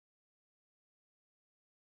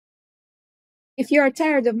If you are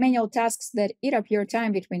tired of manual tasks that eat up your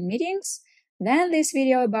time between meetings, then this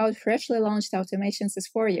video about freshly launched automations is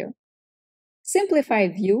for you.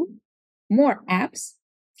 Simplified view, more apps,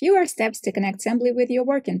 fewer steps to connect Sembly with your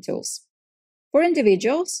working tools. For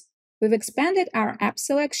individuals, we've expanded our app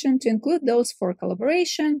selection to include those for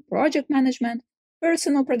collaboration, project management,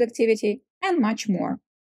 personal productivity, and much more.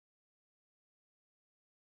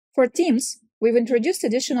 For teams, we've introduced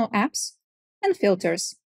additional apps and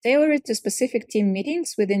filters tailored to specific team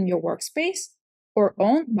meetings within your workspace or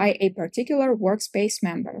owned by a particular workspace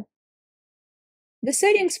member. The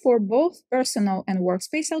settings for both personal and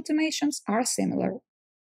workspace automations are similar.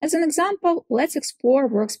 As an example, let's explore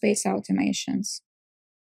workspace automations.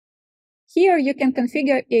 Here you can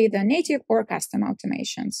configure either native or custom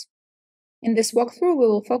automations. In this walkthrough, we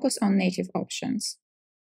will focus on native options.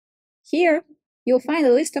 Here, you'll find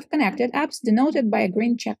a list of connected apps denoted by a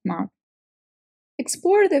green check mark.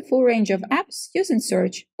 Explore the full range of apps using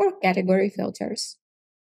search or category filters.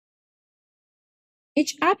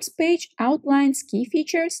 Each apps page outlines key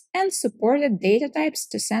features and supported data types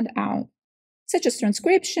to send out, such as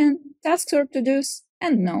transcription, tasks or to-dos,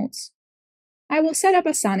 and notes. I will set up a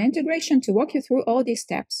Asana integration to walk you through all these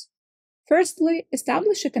steps. Firstly,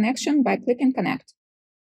 establish a connection by clicking Connect.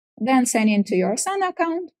 Then sign in to your Asana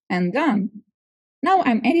account, and done. Now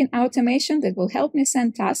I'm adding automation that will help me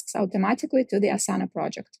send tasks automatically to the Asana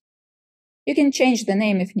project. You can change the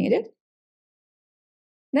name if needed.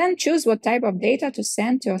 Then choose what type of data to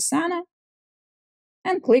send to Asana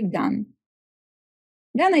and click Done.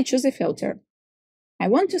 Then I choose a filter. I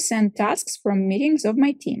want to send tasks from meetings of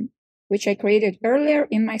my team, which I created earlier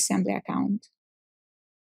in my Sembly account.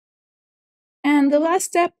 And the last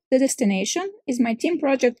step, the destination, is my team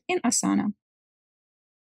project in Asana.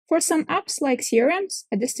 For some apps like CRMs,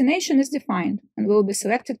 a destination is defined and will be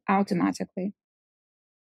selected automatically.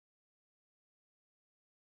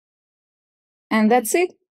 And that's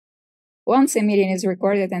it. Once a meeting is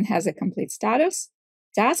recorded and has a complete status,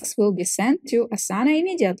 tasks will be sent to Asana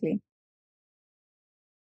immediately.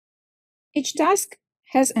 Each task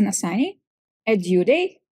has an assignee, a due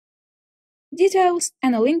date, details,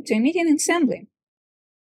 and a link to a meeting in Sembly.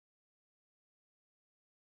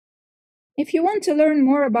 If you want to learn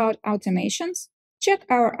more about automations, check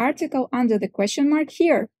our article under the question mark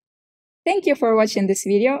here. Thank you for watching this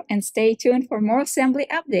video and stay tuned for more Sembly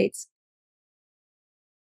updates.